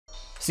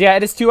So yeah,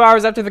 it is 2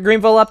 hours after the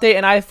Greenville update,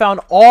 and I have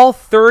found all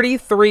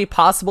 33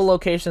 possible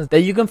locations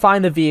that you can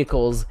find the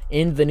vehicles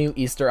in the new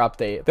Easter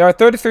update. There are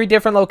 33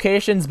 different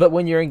locations, but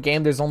when you're in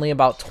game, there's only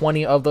about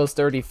 20 of those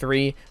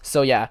 33.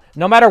 So yeah,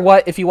 no matter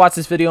what, if you watch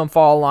this video and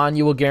follow along,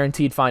 you will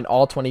guaranteed find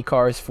all 20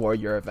 cars for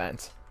your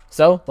event.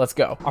 So let's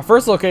go. Our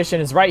first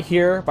location is right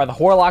here by the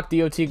Horlock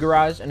DOT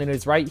garage, and it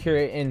is right here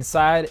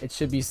inside. It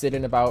should be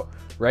sitting about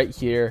right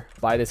here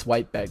by this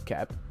white bed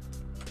cap.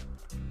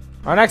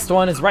 Our next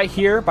one is right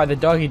here by the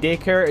doggy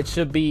daycare. It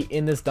should be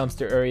in this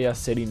dumpster area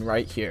sitting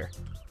right here.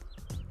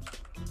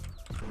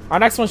 Our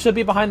next one should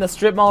be behind the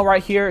strip mall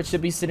right here. It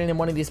should be sitting in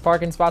one of these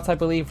parking spots, I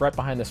believe, right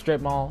behind the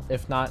strip mall.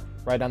 If not,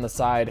 right on the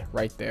side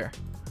right there.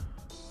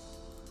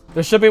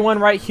 There should be one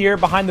right here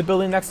behind the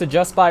building next to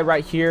Just Buy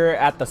right here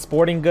at the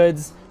sporting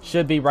goods.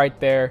 Should be right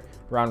there,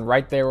 around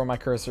right there where my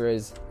cursor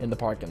is in the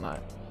parking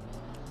lot.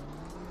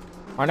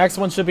 Our next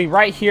one should be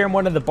right here in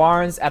one of the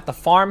barns at the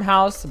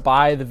farmhouse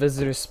by the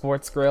Visitor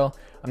Sports Grill.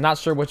 I'm not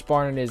sure which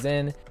barn it is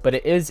in, but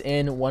it is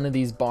in one of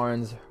these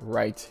barns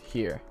right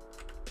here.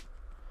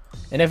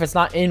 And if it's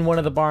not in one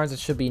of the barns, it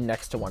should be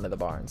next to one of the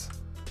barns.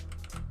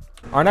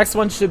 Our next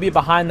one should be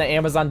behind the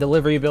Amazon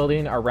delivery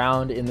building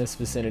around in this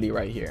vicinity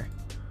right here.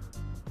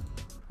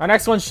 Our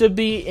next one should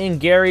be in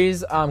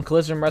Gary's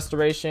collision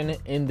restoration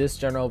in this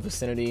general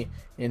vicinity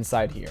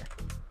inside here.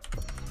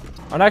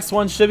 Our next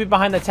one should be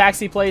behind the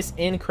taxi place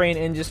in Crane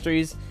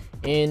Industries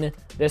in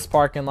this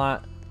parking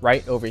lot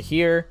right over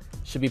here.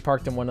 Should be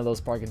parked in one of those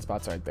parking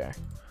spots right there.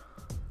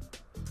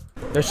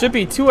 There should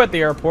be two at the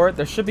airport.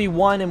 There should be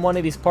one in one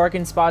of these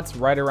parking spots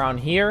right around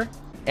here.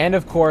 And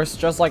of course,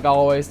 just like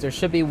always, there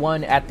should be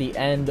one at the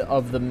end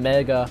of the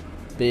mega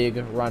big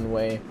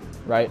runway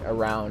right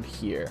around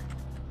here.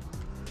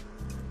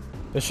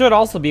 There should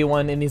also be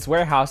one in these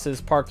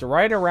warehouses parked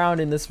right around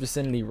in this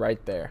vicinity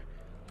right there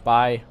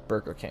by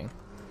Burger King.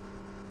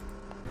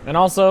 And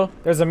also,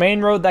 there's a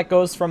main road that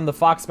goes from the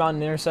Fox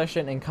Mountain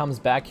intersection and comes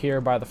back here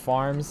by the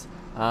farms.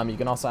 You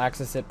can also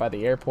access it by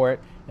the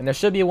airport. And there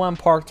should be one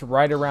parked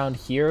right around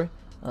here,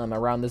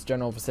 around this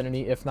general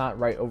vicinity, if not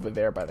right over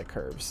there by the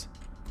curves.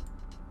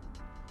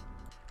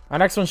 Our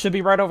next one should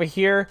be right over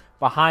here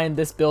behind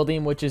this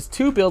building, which is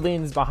two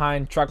buildings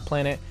behind Truck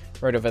Planet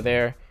right over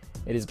there.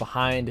 It is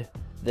behind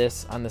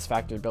this on this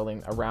factory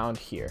building around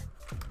here.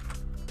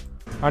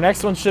 Our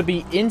next one should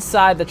be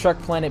inside the Truck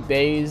Planet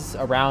bays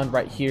around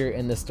right here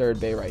in this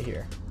third bay right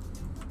here.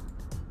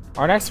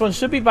 Our next one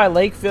should be by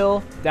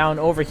Lakeville down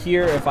over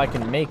here if I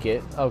can make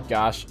it. Oh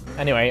gosh.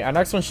 Anyway, our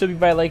next one should be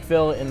by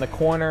Lakeville in the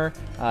corner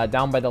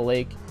down by the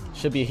lake.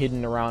 Should be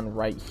hidden around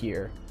right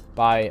here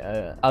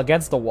by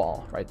against the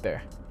wall right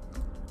there.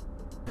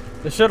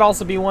 There should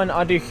also be one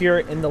under here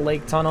in the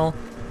lake tunnel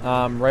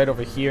right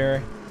over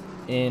here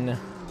in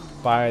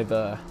by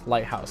the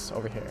lighthouse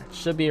over here.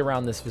 Should be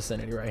around this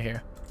vicinity right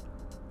here.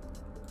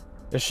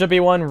 There should be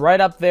one right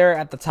up there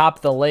at the top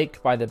of the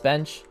lake by the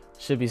bench.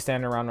 Should be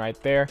standing around right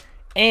there.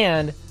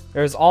 And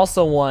there's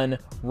also one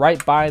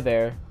right by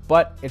there,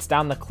 but it's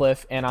down the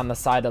cliff and on the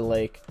side of the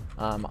lake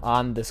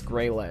on this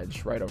gray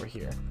ledge right over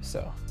here.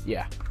 So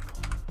yeah.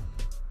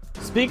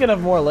 Speaking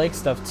of more lake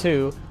stuff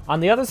too, on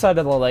the other side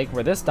of the lake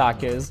where this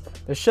dock is,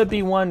 there should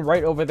be one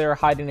right over there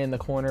hiding in the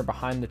corner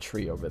behind the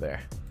tree over there.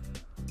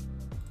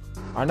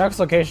 Our next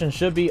location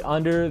should be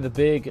under the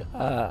big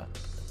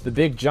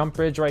jump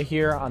bridge right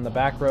here on the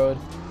back road.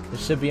 It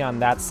should be on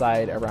that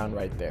side around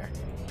right there.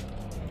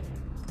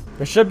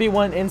 There should be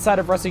one inside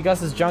of Rusty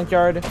Gus's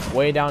junkyard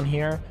way down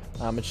here.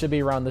 It should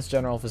be around this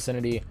general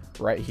vicinity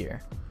right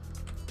here.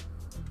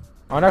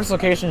 Our next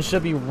location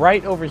should be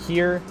right over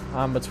here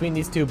between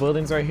these two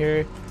buildings right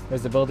here.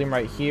 There's a building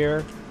right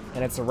here,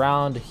 and it's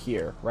around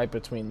here, right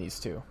between these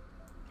two.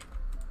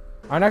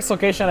 Our next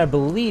location, I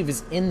believe,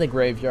 is in the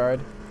graveyard.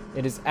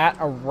 It is at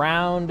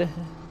around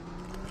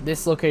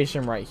this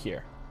location right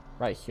here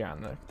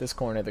on this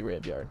corner of the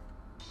graveyard.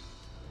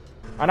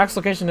 Our next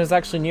location is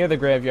actually near the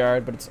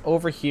graveyard, but it's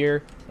over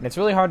here, and it's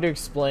really hard to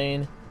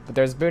explain, but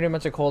there's pretty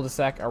much a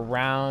cul-de-sac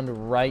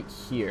around right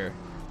here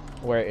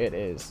where it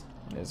is.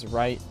 It is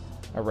right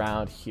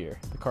around here.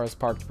 The car is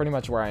parked pretty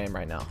much where I am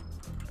right now.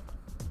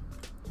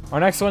 Our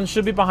next one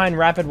should be behind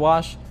Rapid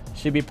Wash.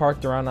 Should be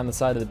parked around on the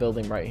side of the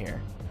building right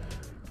here.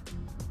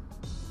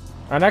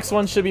 Our next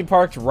one should be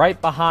parked right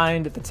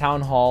behind the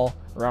town hall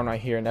around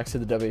right here next to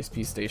the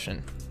WSP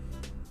station.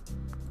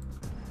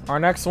 Our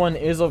next one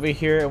is over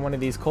here in one of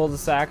these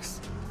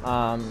cul-de-sacs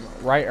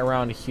right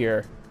around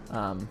here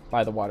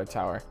by the water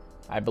tower.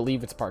 I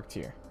believe it's parked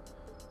here.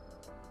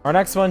 Our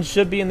next one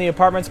should be in the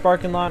apartments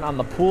parking lot on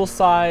the pool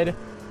side.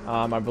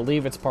 I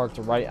believe it's parked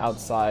right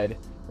outside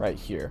right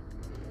here.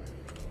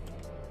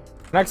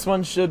 Next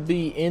one should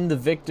be in the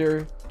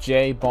Victor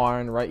J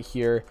barn right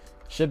here.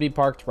 Should be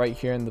parked right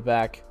here in the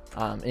back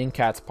in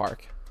Cats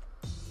Park.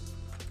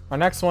 Our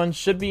next one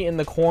should be in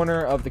the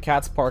corner of the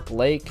Cats Park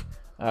Lake.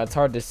 It's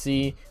hard to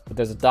see, but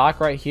there's a dock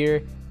right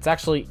here. It's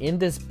actually in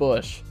this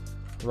bush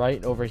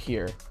right over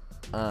here.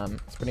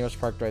 It's pretty much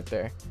parked right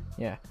there.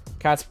 Yeah,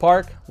 Cats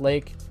Park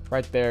Lake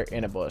right there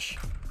in a bush.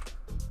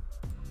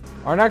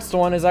 Our next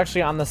one is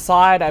actually on the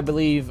side, I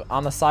believe,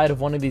 on the side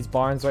of one of these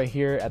barns right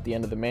here at the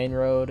end of the main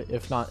road,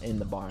 if not in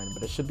the barn,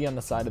 but it should be on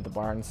the side of the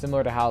barn,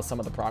 similar to how some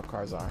of the prop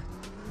cars are.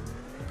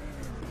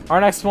 Our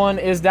next one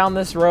is down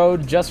this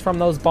road, just from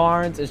those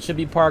barns. It should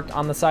be parked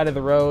on the side of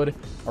the road,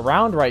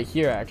 around right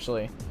here,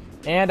 actually.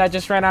 And I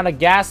just ran out of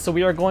gas, so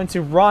we are going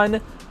to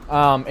run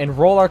and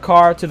roll our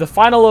car to the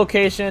final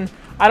location.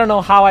 I don't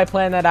know how I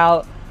planned that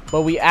out,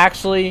 but we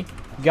actually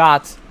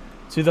got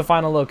to the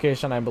final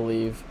location, I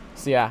believe.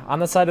 So yeah, on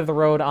the side of the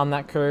road on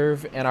that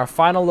curve, and our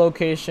final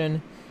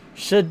location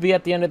should be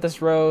at the end of this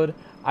road.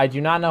 I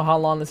do not know how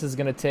long this is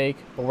going to take,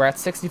 but we're at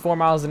 64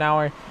 miles an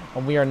hour,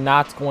 and we are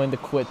not going to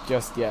quit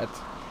just yet.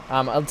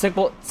 It'll take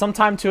some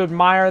time to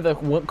admire the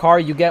car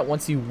you get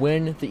once you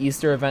win the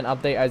Easter event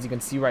update. As you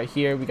can see right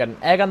here, we got an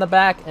egg on the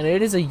back, and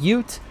it is a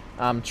Ute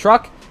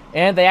truck,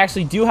 and they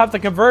actually do have the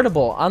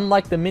convertible,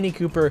 unlike the Mini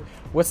Cooper,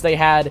 which they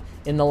had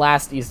in the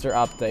last Easter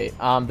update.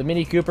 The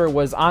Mini Cooper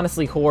was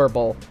honestly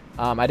horrible.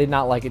 I did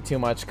not like it too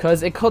much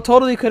because it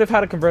totally could have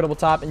had a convertible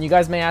top, and you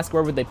guys may ask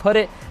where would they put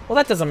it. Well,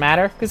 that doesn't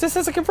matter because this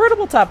is a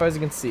convertible top, as you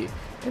can see,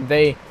 and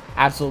they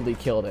absolutely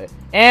killed it.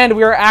 And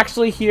we are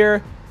actually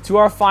here to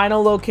our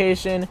final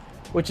location,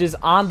 which is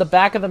on the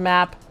back of the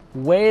map,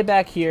 way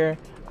back here.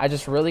 I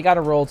just really got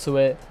to roll to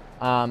it.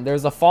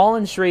 There's a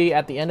fallen tree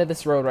at the end of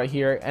this road right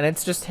here, and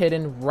it's just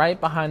hidden right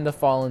behind the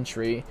fallen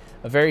tree.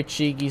 A very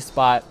cheeky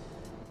spot.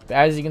 But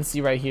as you can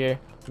see right here,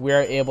 we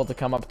are able to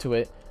come up to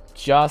it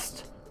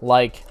just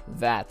like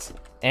that.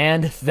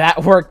 And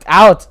that worked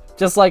out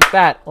just like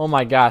that. Oh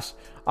my gosh.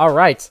 All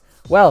right.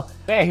 Well,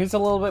 hey, here's a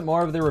little bit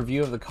more of the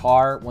review of the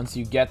car once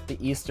you get the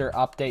Easter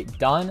update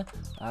done.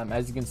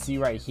 As you can see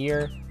right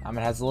here, it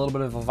has a little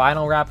bit of a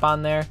vinyl wrap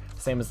on there,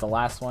 same as the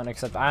last one,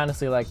 except I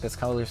honestly like this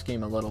color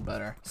scheme a little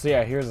better. So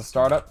yeah, here's a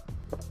startup.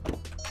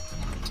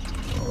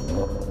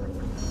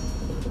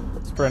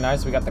 It's pretty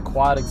nice. We got the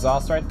quad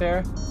exhaust right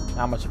there.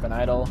 Not much of an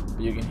idle,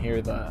 but you can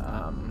hear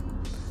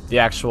the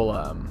actual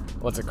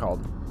what's it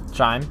called?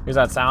 Chime. Here's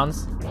how it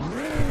sounds.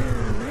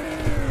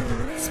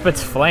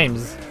 Spits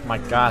flames. Oh my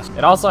gosh.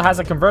 It also has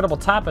a convertible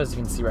top, as you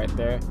can see right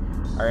there.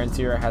 Our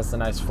interior has the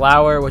nice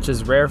flower, which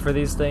is rare for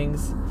these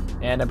things.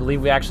 And I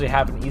believe we actually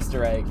have an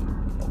Easter egg.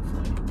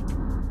 Hopefully.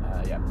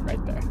 Yeah,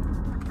 right there.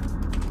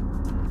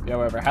 We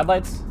have our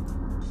headlights,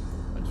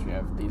 which we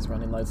have these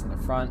running lights in the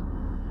front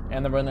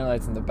and the running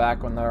lights in the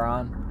back when they're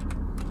on.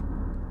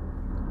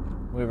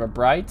 We have our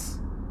brights.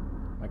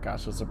 Oh my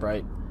gosh, those are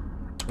bright.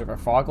 We have our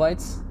fog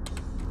lights,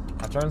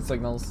 our turn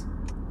signals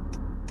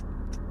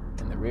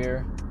in the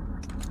rear,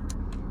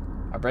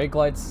 our brake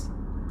lights,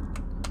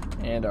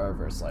 and our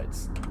reverse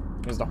lights.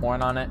 Here's the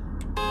horn on it.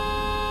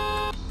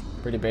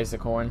 Pretty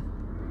basic horn.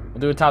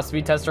 We'll do a top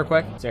speed test real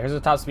quick. So here's a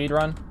top speed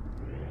run.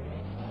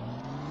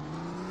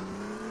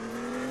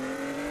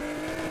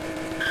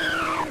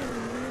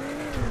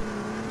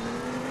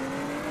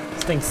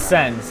 This thing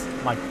sends.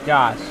 My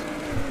gosh.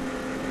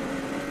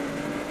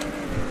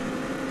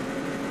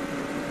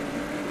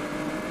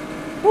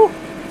 Woo!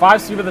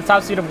 5 speed with a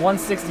top speed of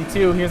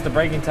 162. Here's the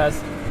braking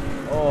test.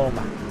 Oh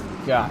my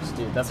gosh,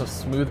 dude. That's a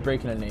smooth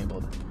braking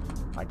enabled.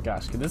 My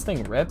gosh, could this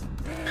thing rip?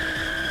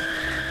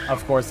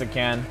 Of course it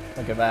can.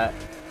 Look at that.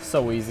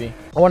 So easy.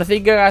 I want to thank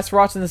you guys for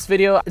watching this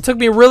video. It took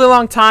me a really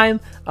long time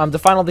to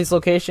find all these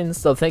locations,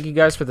 so thank you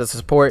guys for the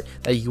support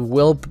that you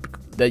will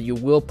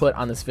put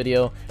on this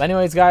video. But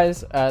anyways,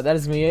 guys, that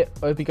is me. I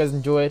hope you guys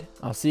enjoyed.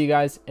 I'll see you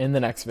guys in the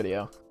next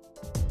video.